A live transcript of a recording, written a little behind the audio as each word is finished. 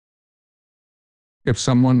If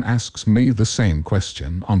someone asks me the same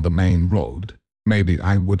question on the main road, maybe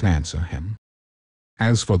I would answer him.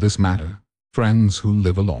 As for this matter, friends who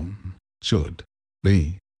live alone should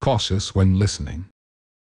be cautious when listening.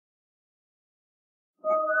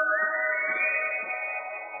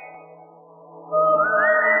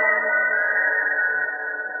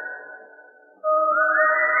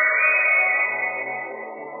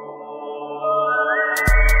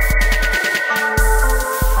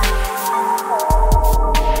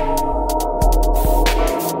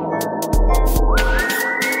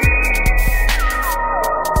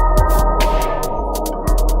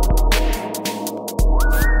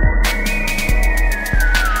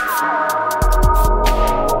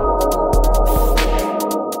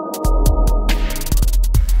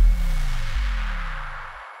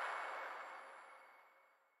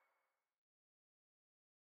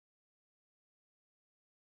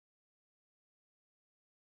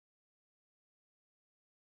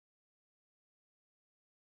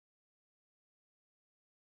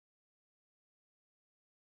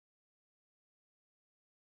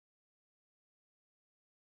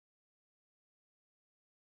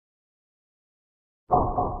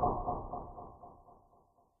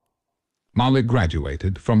 Molly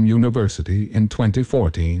graduated from university in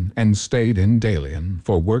 2014 and stayed in Dalian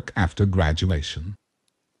for work after graduation.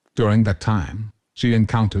 During that time, she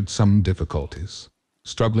encountered some difficulties,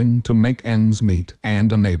 struggling to make ends meet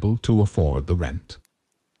and unable to afford the rent.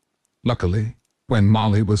 Luckily, when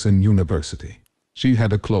Molly was in university, she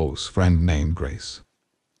had a close friend named Grace.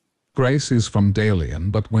 Grace is from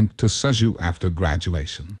Dalian but went to Suzhou after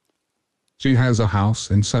graduation. She has a house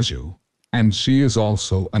in Suzhou, and she is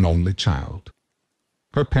also an only child.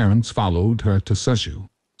 Her parents followed her to Suzhou,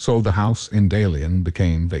 so the house in Dalian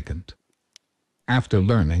became vacant. After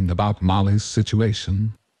learning about Molly's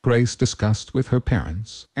situation, Grace discussed with her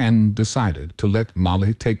parents and decided to let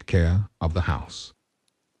Molly take care of the house.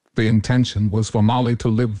 The intention was for Molly to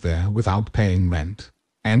live there without paying rent,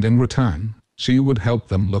 and in return, she would help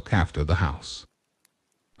them look after the house.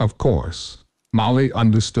 Of course, Molly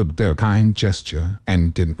understood their kind gesture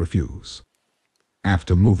and didn't refuse.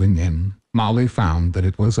 After moving in, Molly found that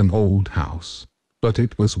it was an old house, but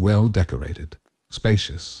it was well decorated,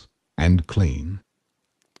 spacious, and clean.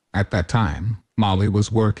 At that time, Molly was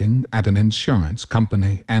working at an insurance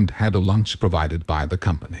company and had a lunch provided by the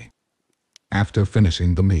company. After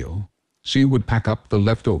finishing the meal, she would pack up the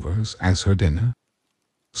leftovers as her dinner.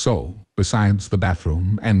 So, besides the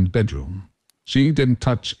bathroom and bedroom, she didn't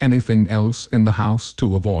touch anything else in the house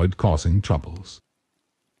to avoid causing troubles.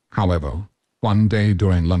 However, one day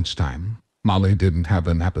during lunchtime, Molly didn't have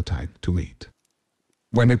an appetite to eat.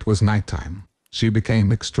 When it was nighttime, she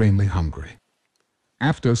became extremely hungry.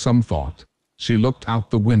 After some thought, she looked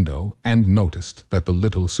out the window and noticed that the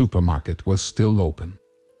little supermarket was still open.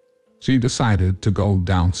 She decided to go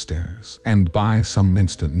downstairs and buy some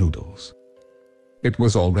instant noodles. It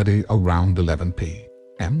was already around 11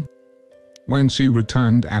 p.m. when she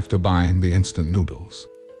returned after buying the instant noodles.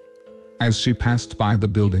 As she passed by the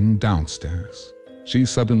building downstairs, she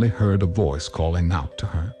suddenly heard a voice calling out to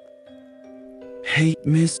her. "Hey,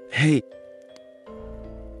 miss, hey."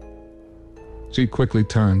 She quickly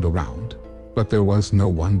turned around, but there was no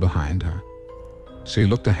one behind her. She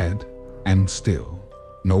looked ahead, and still,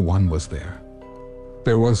 no one was there.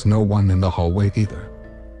 There was no one in the hallway either.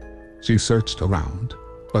 She searched around,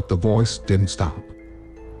 but the voice didn't stop.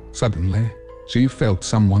 Suddenly, she felt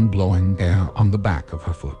someone blowing air on the back of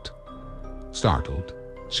her foot. Startled,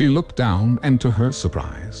 she looked down and to her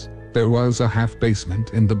surprise, there was a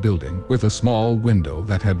half-basement in the building with a small window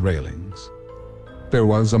that had railings. There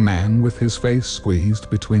was a man with his face squeezed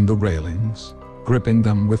between the railings, gripping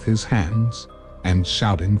them with his hands, and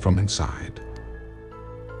shouting from inside.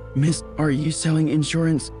 "Miss, are you selling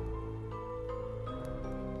insurance?"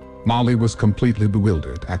 Molly was completely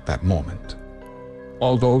bewildered at that moment.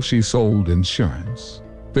 Although she sold insurance,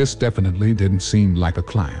 this definitely didn't seem like a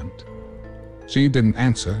client. She didn't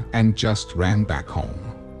answer and just ran back home.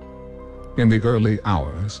 In the early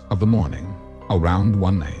hours of the morning, around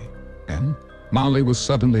 1 a.m., Molly was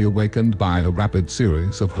suddenly awakened by a rapid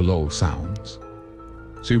series of hello sounds.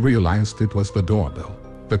 She realized it was the doorbell,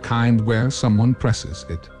 the kind where someone presses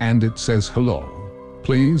it and it says hello,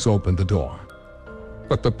 please open the door.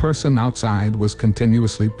 But the person outside was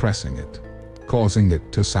continuously pressing it, causing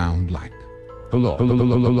it to sound like hello, hello,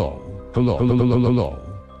 hello, hello, hello, hello, hello, hello.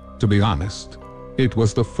 To be honest, it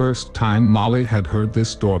was the first time Molly had heard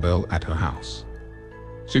this doorbell at her house.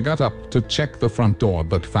 She got up to check the front door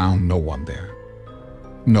but found no one there.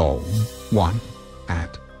 No one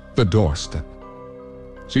at the doorstep.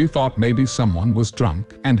 She thought maybe someone was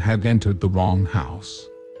drunk and had entered the wrong house,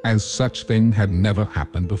 as such thing had never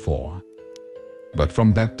happened before. But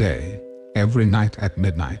from that day, every night at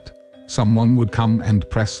midnight, someone would come and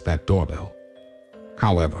press that doorbell.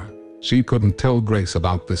 However, she couldn't tell Grace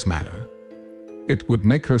about this matter. It would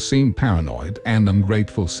make her seem paranoid and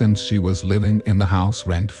ungrateful since she was living in the house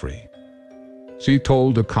rent-free. She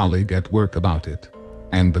told a colleague at work about it,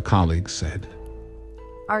 and the colleague said,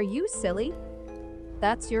 "Are you silly?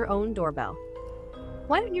 That's your own doorbell.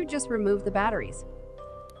 Why don't you just remove the batteries?"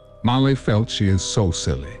 Molly felt she is so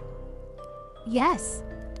silly. Yes.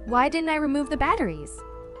 Why didn't I remove the batteries?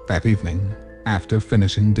 That evening, after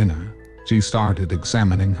finishing dinner, she started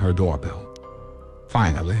examining her doorbell.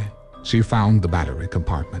 Finally, she found the battery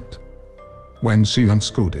compartment. When she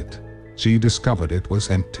unscrewed it, she discovered it was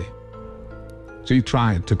empty. She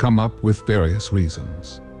tried to come up with various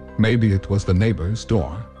reasons. Maybe it was the neighbor's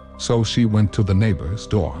door, so she went to the neighbor's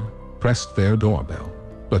door, pressed their doorbell,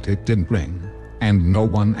 but it didn't ring, and no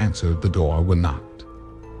one answered the door when knocked.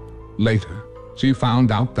 Later, she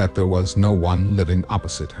found out that there was no one living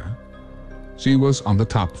opposite her. She was on the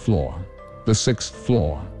top floor, the 6th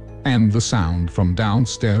floor, and the sound from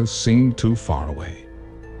downstairs seemed too far away.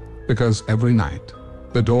 Because every night,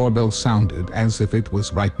 the doorbell sounded as if it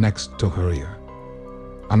was right next to her ear.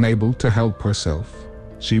 Unable to help herself,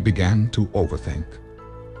 she began to overthink.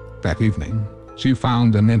 That evening, she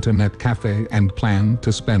found an internet cafe and planned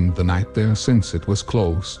to spend the night there since it was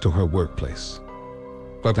close to her workplace.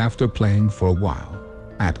 But after playing for a while,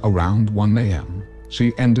 at around 1 a.m.,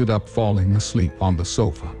 she ended up falling asleep on the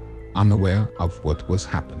sofa, unaware of what was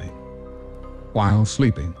happening. While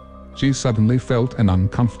sleeping, she suddenly felt an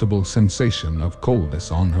uncomfortable sensation of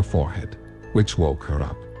coldness on her forehead, which woke her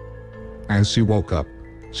up. As she woke up,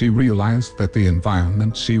 she realized that the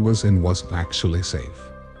environment she was in wasn't actually safe.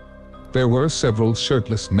 There were several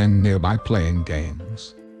shirtless men nearby playing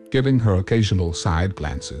games, giving her occasional side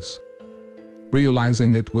glances.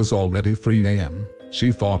 Realizing it was already 3 a.m.,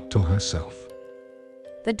 she thought to herself,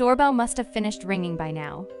 The doorbell must have finished ringing by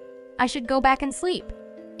now. I should go back and sleep.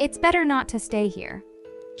 It's better not to stay here.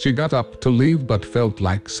 She got up to leave but felt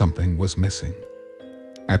like something was missing.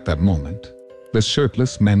 At that moment, the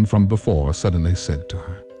shirtless men from before suddenly said to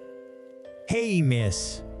her, "Hey,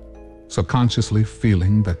 miss." Subconsciously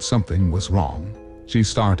feeling that something was wrong, she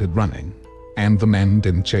started running, and the men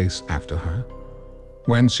didn't chase after her.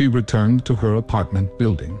 When she returned to her apartment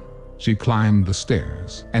building, she climbed the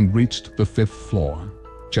stairs and reached the 5th floor,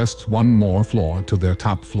 just one more floor to their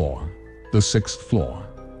top floor, the 6th floor.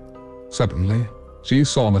 Suddenly, she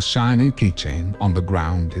saw a shiny keychain on the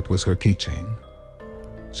ground. It was her keychain.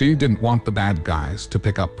 She didn't want the bad guys to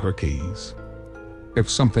pick up her keys. If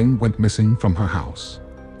something went missing from her house,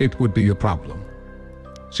 it would be a problem.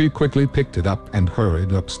 She quickly picked it up and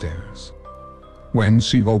hurried upstairs. When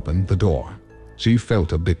she opened the door, she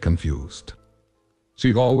felt a bit confused.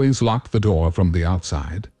 She always locked the door from the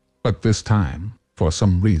outside, but this time, for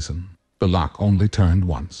some reason, the lock only turned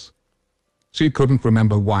once. She couldn't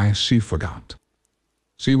remember why she forgot.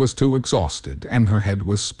 She was too exhausted and her head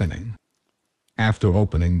was spinning. After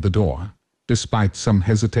opening the door, despite some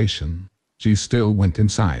hesitation, she still went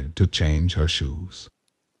inside to change her shoes.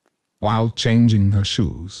 While changing her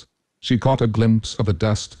shoes, she caught a glimpse of a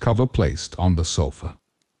dust cover placed on the sofa.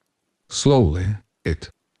 Slowly, it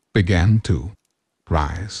began to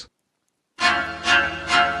rise.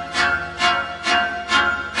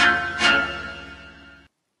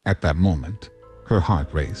 At that moment, her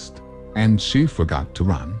heart raced, and she forgot to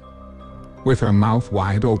run. With her mouth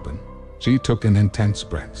wide open, she took in intense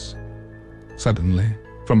breaths. Suddenly,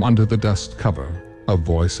 from under the dust cover, a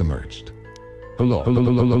voice emerged. "Hello, hello,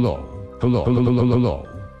 hello, hello, hello, hello, hello, hello."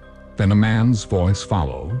 Then a man's voice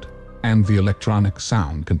followed, and the electronic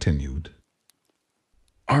sound continued.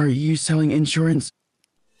 Are you selling insurance?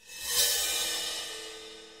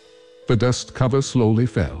 The dust cover slowly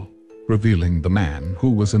fell, revealing the man who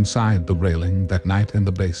was inside the railing that night in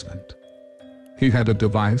the basement. He had a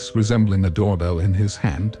device resembling a doorbell in his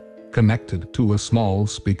hand, connected to a small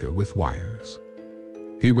speaker with wires.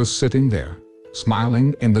 He was sitting there,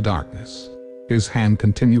 smiling in the darkness, his hand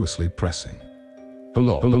continuously pressing.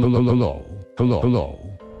 "Hello, hello, hello, hello, hello, hello."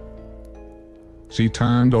 She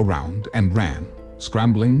turned around and ran,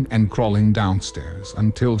 scrambling and crawling downstairs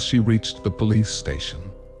until she reached the police station.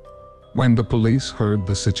 When the police heard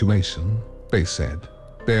the situation, they said,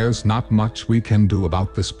 "There's not much we can do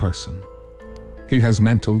about this person. He has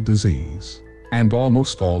mental disease, and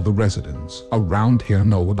almost all the residents around here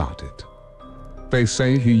know about it. They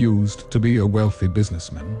say he used to be a wealthy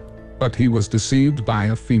businessman, but he was deceived by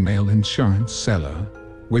a female insurance seller,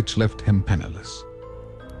 which left him penniless.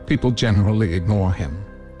 People generally ignore him,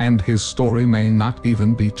 and his story may not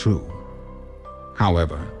even be true.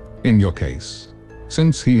 However, in your case,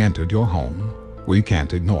 since he entered your home, we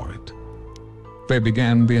can't ignore it. They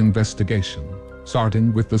began the investigation,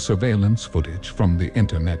 starting with the surveillance footage from the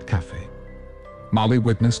internet cafe. Molly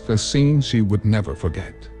witnessed a scene she would never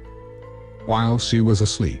forget. While she was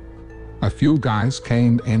asleep, a few guys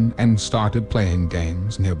came in and started playing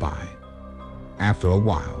games nearby. After a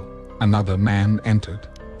while, another man entered,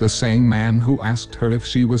 the same man who asked her if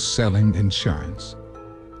she was selling insurance.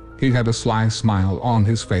 He had a sly smile on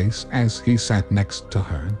his face as he sat next to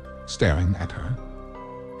her, staring at her.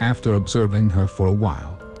 After observing her for a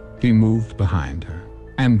while, he moved behind her,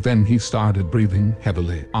 and then he started breathing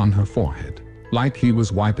heavily on her forehead, like he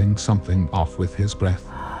was wiping something off with his breath.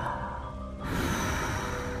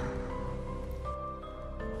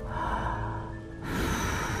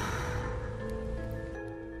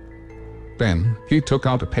 Then, he took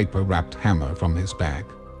out a paper-wrapped hammer from his bag.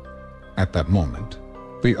 At that moment,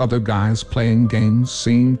 the other guys playing games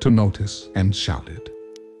seemed to notice and shouted.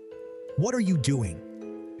 What are you doing?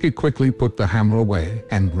 He quickly put the hammer away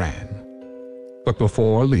and ran. But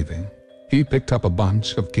before leaving, he picked up a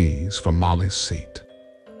bunch of keys from Molly's seat.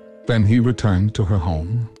 Then he returned to her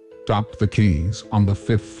home, dropped the keys on the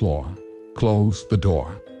 5th floor, closed the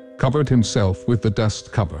door, covered himself with the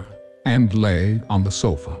dust cover, and lay on the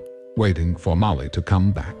sofa, waiting for Molly to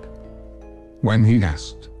come back. When he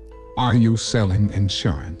asked, "Are you selling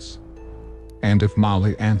insurance?" and if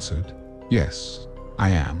Molly answered, "Yes,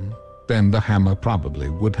 I am," then the hammer probably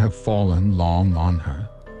would have fallen long on her.